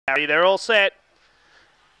Harry. They're all set.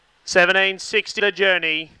 1760 the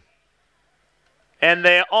journey. And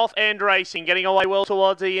they're off and racing, getting away well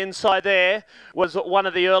towards the inside there. Was one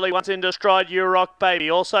of the early ones into stride, You Rock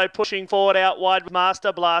Baby. Also pushing forward out wide with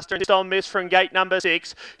Master Blaster. And on miss from gate number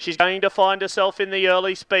 6. She's going to find herself in the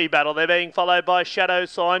early speed battle. They're being followed by Shadow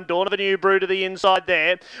Sign. Dawn of a New Brew to the inside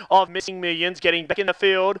there of Missing Millions. Getting back in the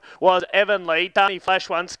field was Evan Lee. Tony Flash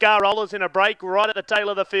one. Scar Roller's in a break right at the tail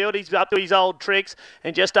of the field. He's up to his old tricks.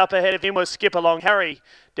 And just up ahead of him was Skip Along Harry.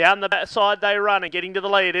 Down the back side they run and getting to the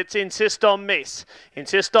lead. It's Insist on Miss.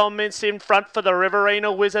 Insist on Miss in front for the Riverina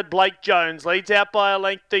Wizard Blake Jones. Leads out by a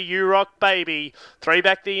length to You Rock Baby. 3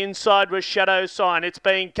 back the inside was Shadow Sign. It's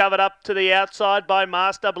being covered up to the outside by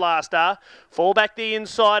Master Blaster. 4 back the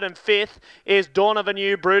inside and 5th is Dawn of a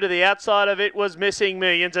New Brew. To the outside of it was Missing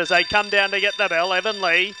Millions as they come down to get the bell. Evan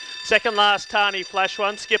Lee. Second last Tani Flash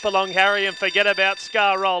one. Skip Along Harry and forget about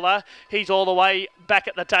Scar Roller. He's all the way back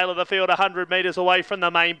at the tail of the field, 100 metres away from the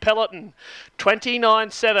main peloton.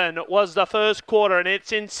 29.7 was the first quarter, and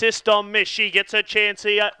it's Insist on Miss. She gets a chance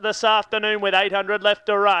here this afternoon with 800 left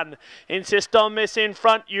to run. Insist on Miss in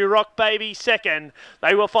front, You Rock Baby second.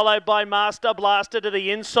 They were followed by Master Blaster to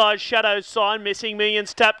the inside, Shadow Sign. Missing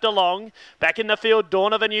Millions tapped along. Back in the field,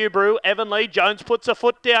 Dawn of a New Brew. Evan Lee Jones puts a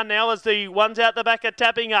foot down now as the ones out the back are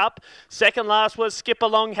tapping up. Second last was Skip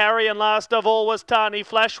Along Harry, and last of all was Tani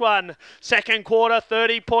Flash one. Second quarter,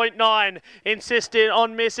 30.9. Insisting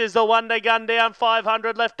on Miss is the Wonder Gun down,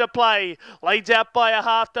 500 left to play. Leads out by a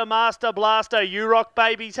half to Master Blaster. You Rock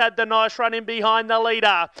Baby's had the nice run in behind the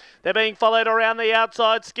leader. They're being followed around the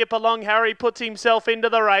outside. Skip Along Harry puts himself into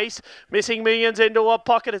the race. Missing Millions into a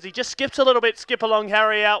pocket as he just skips a little bit. Skip Along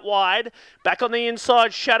Harry out wide. Back on the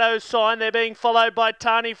inside, Shadow Sign. They're being followed by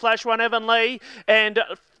Tani Flash one, Evan Lee, and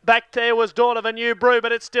back there was Dawn of a New Brew,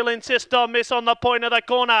 but it's still Insist on Miss on the point of the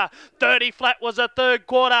corner. 30 flat was the third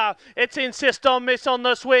quarter. It's Insist on Miss on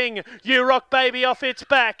the swing. You Rock Baby off its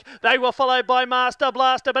back. They were followed by Master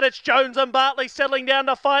Blaster, but it's Jones and Bartley settling down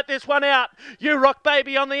to fight this one out. You Rock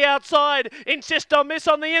Baby on the outside. Insist on Miss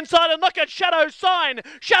on the inside, and look at Shadow Sign.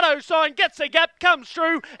 Shadow Sign gets the gap, comes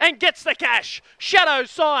through, and gets the cash. Shadow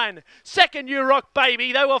Sign. Second, You Rock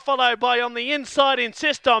Baby. They were followed by on the inside,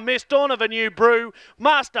 Insist on Miss, Dawn of a New Brew,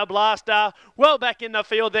 Master Blaster, well back in the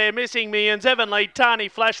field there, Missing Millions, Evan Lee, Tani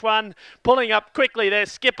Flash one, pulling up quickly there,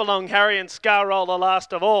 Skip Along Harry and Scar Roller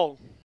last of all.